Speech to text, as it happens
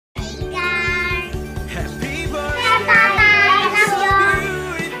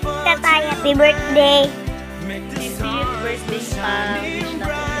Happy birthday! 50th birthday pa. Wish na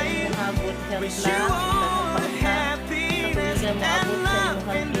po sa inyo ha. Good health lang. Katuligan mo abot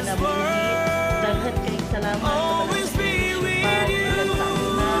sa inyong kinabuhi. Daghat kayong salamat sa pagkakasisyo pa. Ilan sa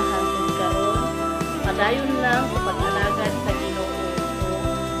una, hanggang karon. Padayon lang sa pag-alagad sa Ginoo.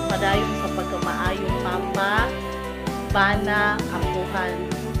 Padayon sa pagkamaayong papa, bana, apuhan.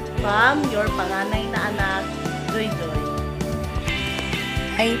 From your panganay na anak, Joy Joy.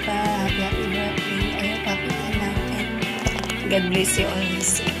 Hi pa, happy birthday. Ayaw pa kita lang. God bless you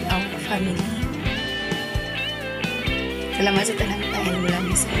always in our family. Salamat sa talang tayo. Love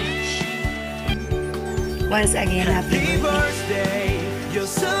you so much. Once again, happy birthday.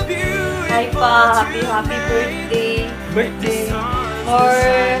 Hi pa, happy birthday. More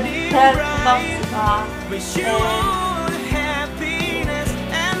health bounce pa.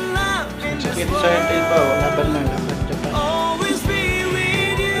 Sakit sa atin pa, wala ba na lakad Japan?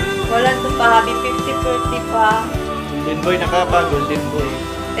 Wala to pa, happy 50th birthday pa. Golden boy, nakapa, golden boy.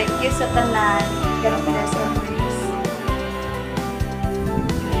 Thank you sa tanan. God bless always.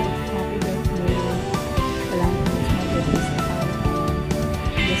 Happy birthday. Walang mag-birthday sa tao.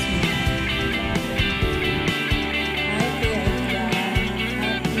 Yes, ma'am. Hi, Kuya Edgar.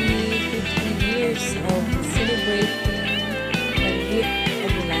 Happy 50 years of celebrating the gift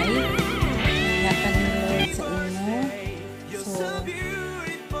of life. Ingatan ng Lord sa inyo. So,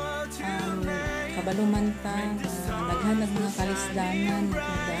 kabaluman ta, naghanag mga kalisdanan,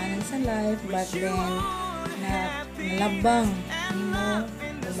 nagdaanan sa life, but then, nalabang nimo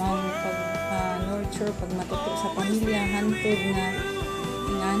umang pag-nurture, pag matuto sa pamilya, hantod na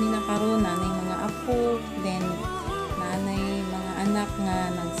ingani na karon nanay mga apo, then nanay mga anak nga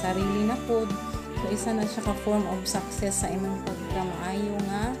nagsarili na pod. So isa na siya ka form of success sa imong pagkamaayo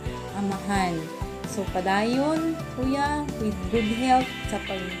nga amahan. So padayon kuya with good health sa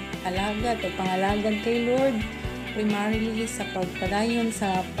pag-alagad o pangalagad kay Lord, primarily sa pagpadayon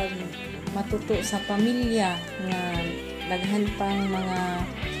sa matuto sa pamilya nga daghan pang mga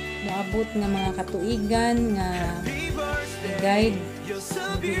moabot nga mga katuigan nga i-guide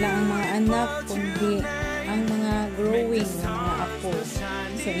hindi lang ang mga anak kundi ang mga growing nga mga apo.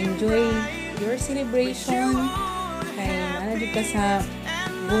 So enjoy your celebration kay manadyo ka sa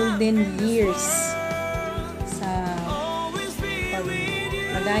golden years sa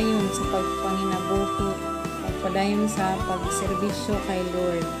pagpadayon sa pagpanginabuhi, pagpadayon sa pagserbisyo kay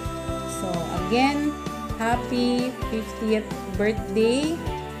Lord. So again, happy 50th birthday.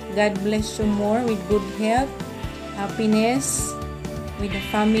 God bless you more with good health, happiness with the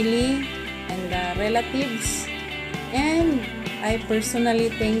family and the relatives. And I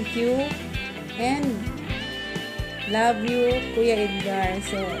personally thank you and love you, Kuya Edgar.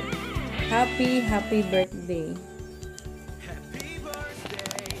 So happy birthday.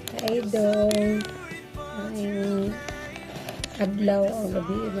 Idol, ang adlaw o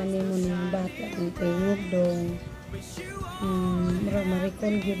gabi man nimo ning bata ang tingog dong mura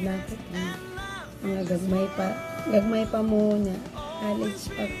marikon gyud nako mga gagmay pa mo nya college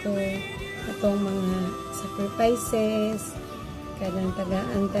pa ko atong mga sacrifices kadang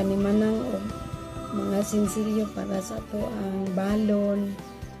tagaan ta ni manang og mga sinsilyo para sa ato ang balon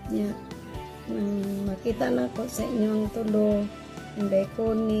nya makita nako sa inyong tulo inday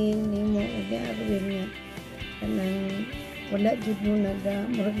kunin nimo og Arwin nga kanang wala jud mo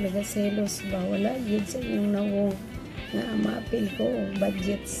murag nagaselos ba wala jud sa inyong nawong nga maapil ko og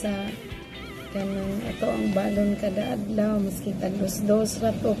budget sa kanang ato ang balon kada adlaw maski tagdos-dos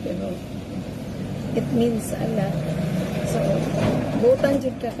ra to pero it means a lot. So butan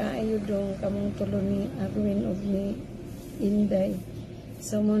jud ka kaayo dong kamong tulo ni Arwin og ni Inday.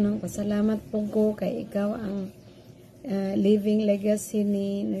 So mo nang pasalamat po ko kay ikaw ang living legacy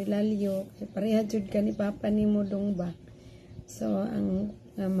ni Lalyo kay pareha jud ka ni papa nimo dong ba. So ang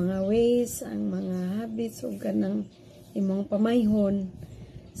mga ways, ang mga habits ug kanang imong pamayhon.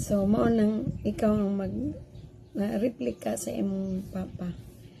 So mao nang ikaw ang replika sa imong papa.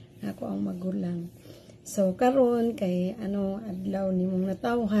 Ako ang magulang. So karon kay adlaw nimong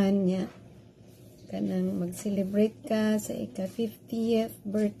natawhan niya kanang mag-celebrate ka sa ika 50th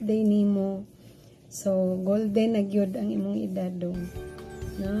birthday nimo. So golden na gyud ang imong edad dong.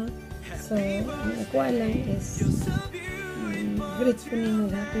 No? So ang ako lang is great po nimo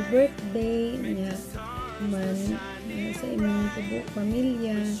happy birthday nga man sa imong tubok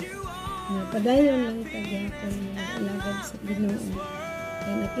pamilya na padayon lang tagyapon alagad sa Ginoo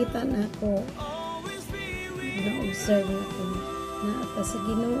kay nakita na ako na-observe na ko na ata sa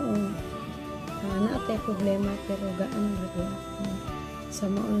Ginoo na atay problema pero gaan ra ako sa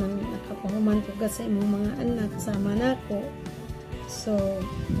mao nang nakapahuman ko sa imong mga anak sama nako. So,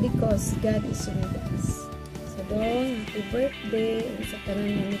 because God is with us. So, dong, happy birthday sa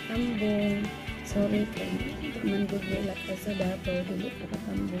kanan nga ni Tambong. Sorry kung man gugula ka sa Davao, dili ka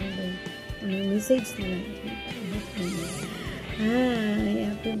katambong dong. Ang message na lang.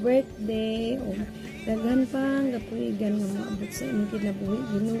 Hi, happy birthday. O, daghan pang kapuigan nga maabot sa imong kinabuhi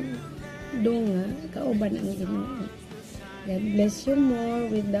Ginoo. Dong nga, kauban ang Ginoo. God bless you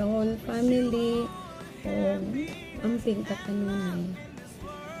more with the whole family. O, amping katanunay.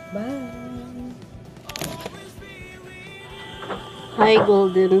 Bye! Hi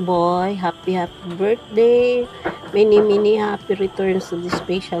Golden Boy, happy birthday. Many happy returns to this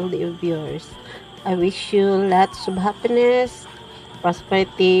special day of yours. I wish you lots of happiness,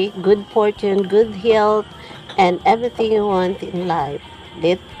 prosperity, good fortune, good health, and everything you want in life.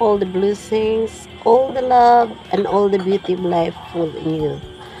 Let all the blessings, all the love, and all the beauty of life fall in you.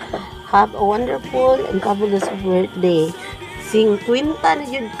 Have a wonderful and fabulous birthday. Sing kwinta na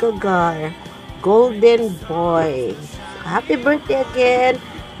yun kagar. Golden Boy. Happy birthday again.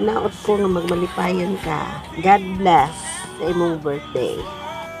 Naot ko nga magmalipayon ka. God bless sa imong birthday.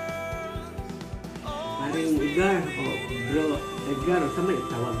 Paring Edgar, bro, Edgar, sa may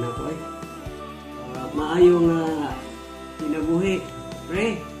tawag na ko maayong kinabuhi.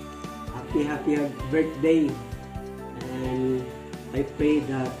 Pre, happy birthday. And I pray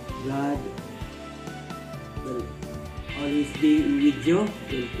that God will always be with you,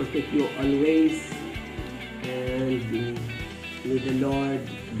 will protect you always. And may the Lord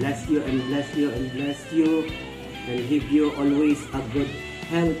bless you and bless you and bless you and give you always a good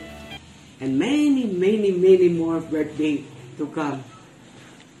health and many more birthday to come.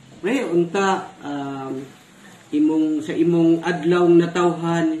 May unta sa imong adlaw na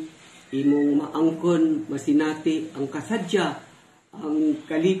tawhan, imong maangkon masinati ang kasadya, ang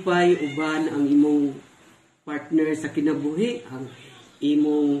kalipay uban ang imong partner sa kinabuhi, ang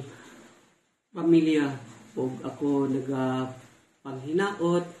imong pamilya. Og ako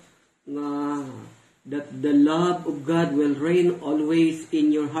nagpanghinaot nga that the love of God will reign always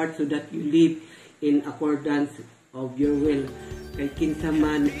in your heart so that you live in accordance of your will. Kay kinsa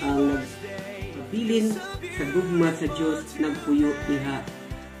man ang nagpabilin sa gugma sa Dios nagpuyo diha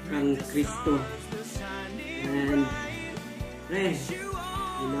kang Kristo. And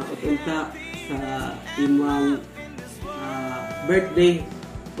hinaot unta sa imong birthday.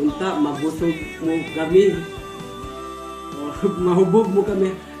 Unta, mabusog mo kami. O, mahubog mo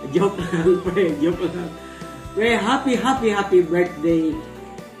kami. Joke lang, pre. Joke lang. Pre, happy birthday.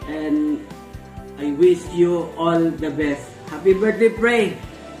 And I wish you all the best. Happy birthday, pre.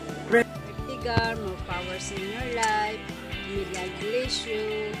 God, more powers in your life. May God bless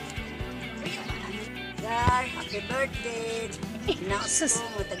you. God, happy birthday. Nausus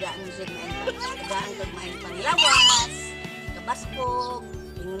mo, matagaan mo siya matagaan kag maing panglawas. Kabaspog.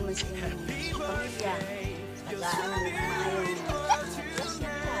 Ingon mo sa inyong pamilya. Tagaan mo maayong grasya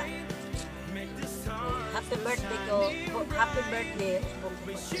ka. Happy birthday ko. Happy birthday.